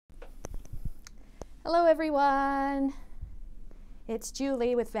Hello everyone! It's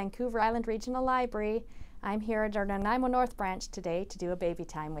Julie with Vancouver Island Regional Library. I'm here at our Nanaimo North branch today to do a baby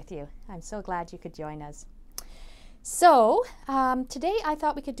time with you. I'm so glad you could join us. So today I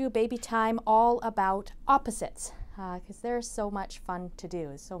thought we could do a baby time all about opposites because they're so much fun to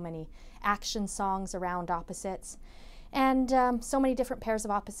do. So many action songs around opposites and so many different pairs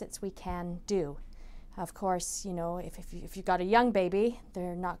of opposites we can do. Of course, you know, if you've got a young baby,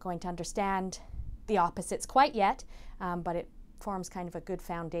 they're not going to understand the opposites quite yet, but it forms kind of a good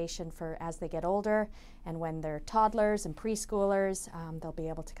foundation for as they get older, and when they're toddlers and preschoolers, they'll be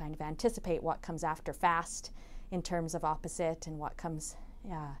able to kind of anticipate what comes after fast in terms of opposite and what comes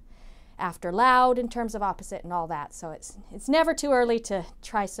after loud in terms of opposite and all that. So it's never too early to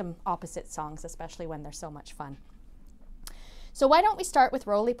try some opposite songs, especially when they're so much fun. So why don't we start with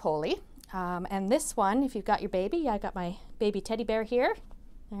Roly Poly? And this one, if you've got your baby, I got my baby teddy bear here.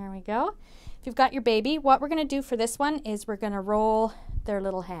 There we go. If you've got your baby, what we're going to do for this one is we're going to roll their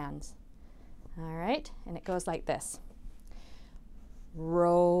little hands. All right, and it goes like this.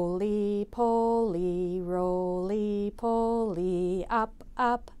 Roly poly, roly poly, up,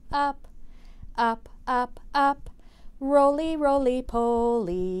 up, up, up, up, up. Roly, roly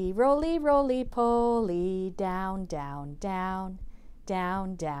poly, roly, roly poly, down, down, down,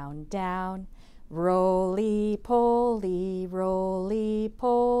 down, down, down. Roly poly, roly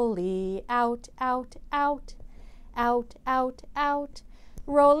poly, out, out, out, out, out, out.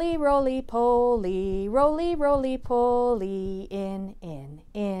 Roly, roly poly, roly, roly poly, in, in,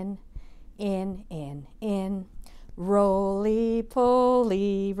 in, in, in, in. Roly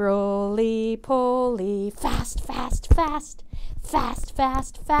poly, roly poly, fast, fast, fast, fast,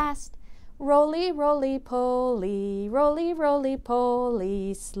 fast, fast. Roly, roly poly, roly, roly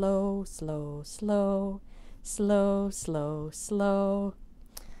poly, slow, slow, slow, slow, slow, slow.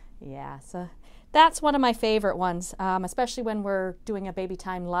 Yeah, so that's one of my favorite ones, especially when we're doing a baby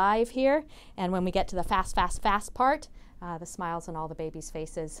time live here, and when we get to the fast, fast, fast part, the smiles on all the babies'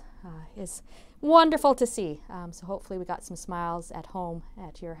 faces is wonderful to see. So hopefully we got some smiles at home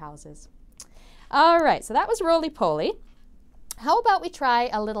at your houses. All right, so that was Roly Poly. How about we try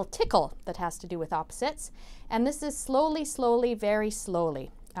a little tickle that has to do with opposites? And this is slowly, slowly, very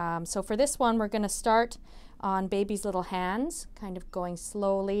slowly. So for this one, we're going to start on baby's little hands, kind of going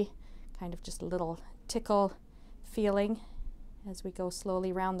slowly, kind of just a little tickle feeling as we go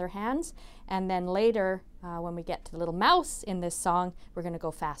slowly around their hands. And then later, when we get to the little mouse in this song, we're going to go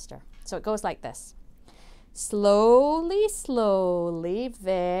faster. So it goes like this. Slowly, slowly,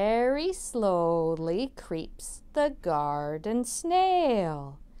 very slowly creeps the garden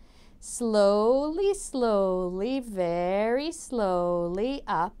snail. Slowly, slowly, very slowly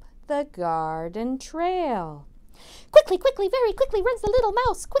up the garden trail. Quickly, quickly, very quickly runs the little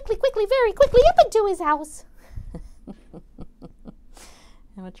mouse. Quickly, quickly, very quickly up into his house.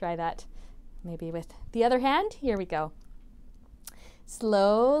 And we'll try that maybe with the other hand. Here we go.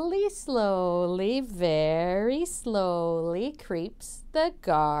 Slowly, slowly, very slowly creeps the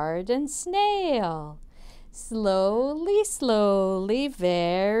garden snail. Slowly, slowly,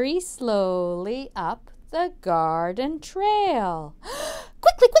 very slowly up the garden trail.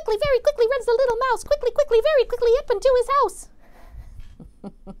 Quickly, quickly, very quickly runs the little mouse. Quickly, quickly, very quickly up into his house.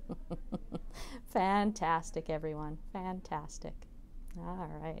 Fantastic, everyone. Fantastic. All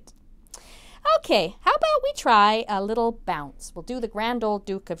right. Okay, how about we try a little bounce? We'll do the Grand Old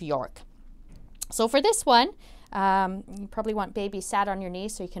Duke of York. So for this one, you probably want baby sat on your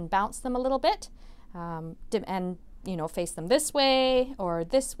knees so you can bounce them a little bit and, you know, face them this way or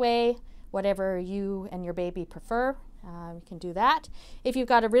this way, whatever you and your baby prefer. You can do that. If you've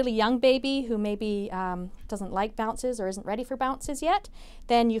got a really young baby who maybe doesn't like bounces or isn't ready for bounces yet,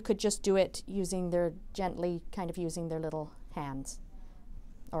 then you could just do it using gently kind of using their little hands,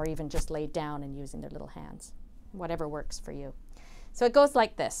 or even just laid down and using their little hands, whatever works for you. So it goes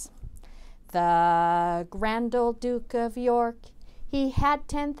like this. The Grand Old Duke of York, he had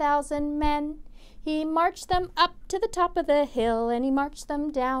 10,000 men. He marched them up to the top of the hill, and he marched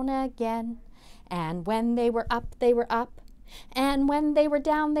them down again. And when they were up, they were up. And when they were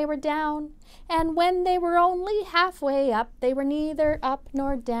down, they were down. And when they were only halfway up, they were neither up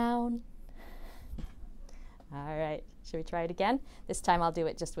nor down. All right. Should we try it again? This time I'll do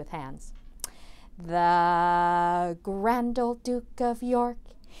it just with hands. The Grand Old Duke of York,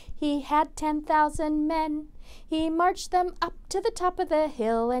 he had 10,000 men. He marched them up to the top of the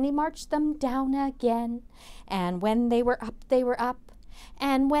hill, and he marched them down again. And when they were up, they were up.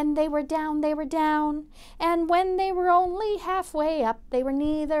 And when they were down, they were down. And when they were only halfway up, they were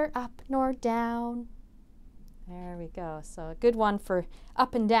neither up nor down. There we go. So a good one for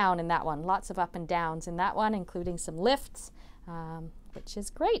up and down in that one. Lots of up and downs in that one, including some lifts, which is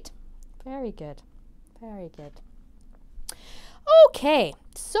great. Very good. Very good. Okay,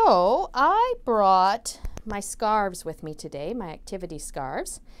 so I brought my scarves with me today, my activity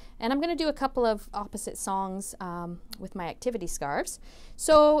scarves, and I'm going to do a couple of opposite songs with my activity scarves.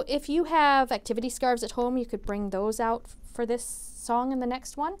 So if you have activity scarves at home, you could bring those out for this song and the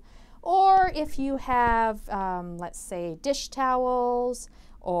next one. Or if you have, let's say, dish towels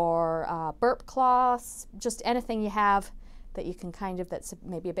or burp cloths, just anything you have that you can kind of, that's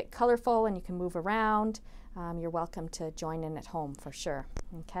maybe a bit colorful and you can move around, you're welcome to join in at home for sure.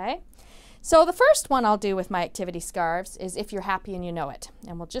 Okay? So the first one I'll do with my activity scarves is If You're Happy and You Know It.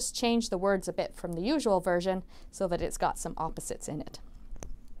 And we'll just change the words a bit from the usual version so that it's got some opposites in it.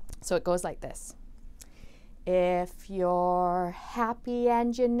 So it goes like this. If you're happy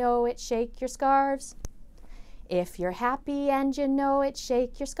and you know it, shake your scarves. If you're happy and you know it,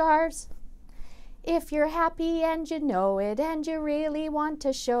 shake your scarves. If you're happy and you know it and you really want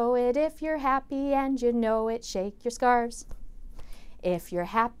to show it, if you're happy and you know it, shake your scarves. If you're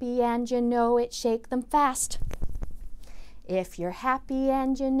happy and you know it, shake them fast. If you're happy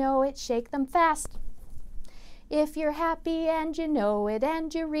and you know it, shake them fast. If you're happy and you know it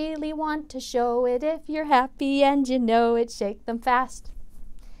and you really want to show it, if you're happy and you know it, shake them fast.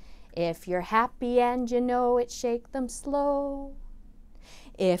 If you're happy and you know it, shake them slow.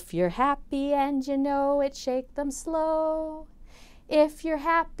 If you're happy and you know it, shake them slow. If you're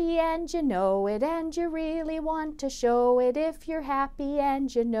happy and you know it and you really want to show it, if you're happy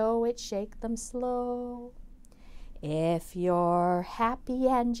and you know it, shake them slow. If you're happy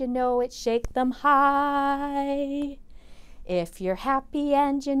and you know it, shake them high. If you're happy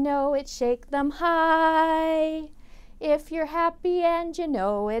and you know it, shake them high. If you're happy and you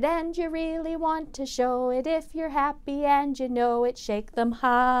know it and you really want to show it, if you're happy and you know it, shake them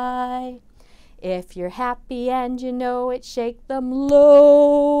high. If you're happy and you know it, shake them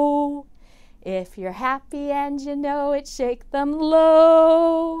low. If you're happy and you know it, shake them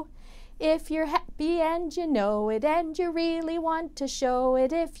low. If you're happy and you know it and you really want to show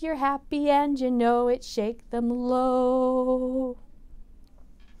it, if you're happy and you know it, shake them low.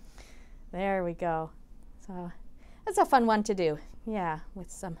 There we go. So that's a fun one to do. Yeah, with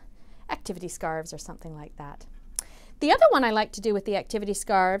some activity scarves or something like that. The other one I like to do with the activity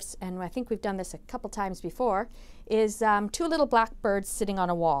scarves, and I think we've done this a couple times before, is two little black birds sitting on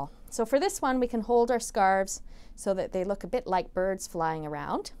a wall. So for this one, we can hold our scarves so that they look a bit like birds flying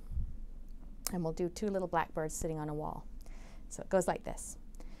around. And we'll do two little black birds sitting on a wall. So it goes like this.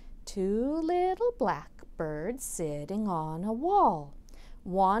 Two little black birds sitting on a wall.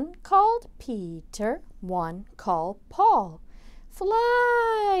 One called Peter, one called Paul.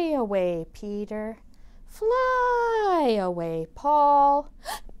 Fly away, Peter. Fly away, Paul.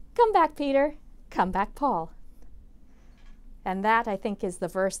 Come back, Peter. Come back, Paul. And that, I think, is the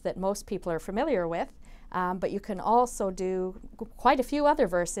verse that most people are familiar with. But you can also do quite a few other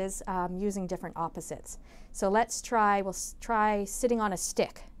verses using different opposites. So let's try, we'll try sitting on a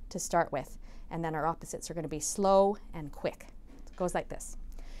stick to start with. And then our opposites are going to be slow and quick. It goes like this.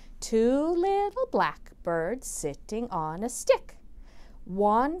 Two little black birds sitting on a stick.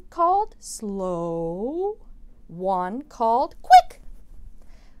 One called slow, one called quick.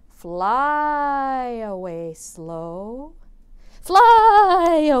 Fly away slow,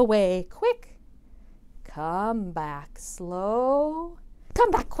 fly away quick. Come back slow, come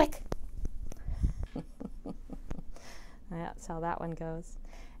back quick. That's how that one goes.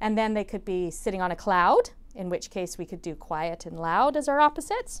 And then they could be sitting on a cloud, in which case we could do quiet and loud as our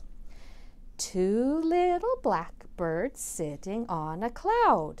opposites. Two little black birds sitting on a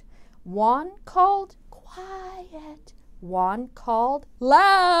cloud. One called quiet, one called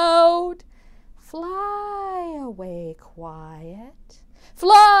loud. Fly away quiet,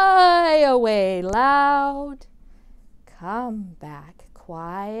 fly away loud. Come back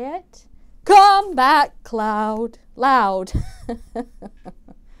quiet, come back loud.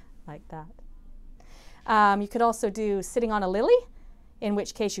 Like that. You could also do sitting on a lily, in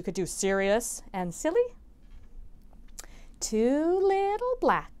which case you could do serious and silly. Two little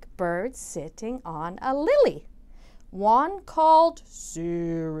black birds sitting on a lily. One called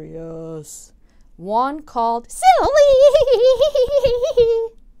serious, one called silly.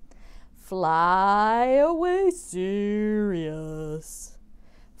 Fly away serious,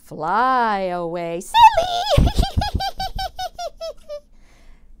 fly away silly.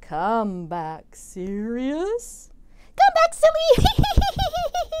 Come back serious, come back silly.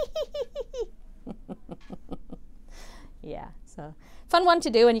 Yeah, so fun one to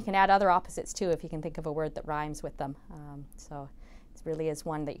do, and you can add other opposites too if you can think of a word that rhymes with them. So it really is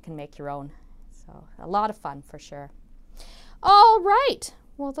one that you can make your own. So a lot of fun for sure. All right,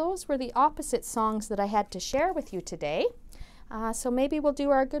 well those were the opposite songs that I had to share with you today. So maybe we'll do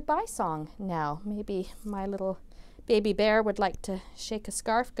our goodbye song now. Maybe my little baby bear would like to shake a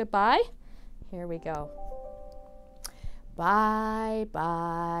scarf goodbye. Here we go. Bye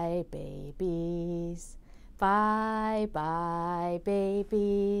bye babies, bye bye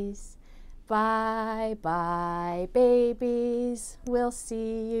babies, bye bye babies, we'll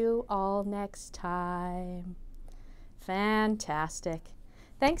see you all next time. Fantastic.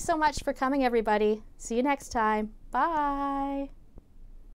 Thanks so much for coming, everybody. See you next time. Bye.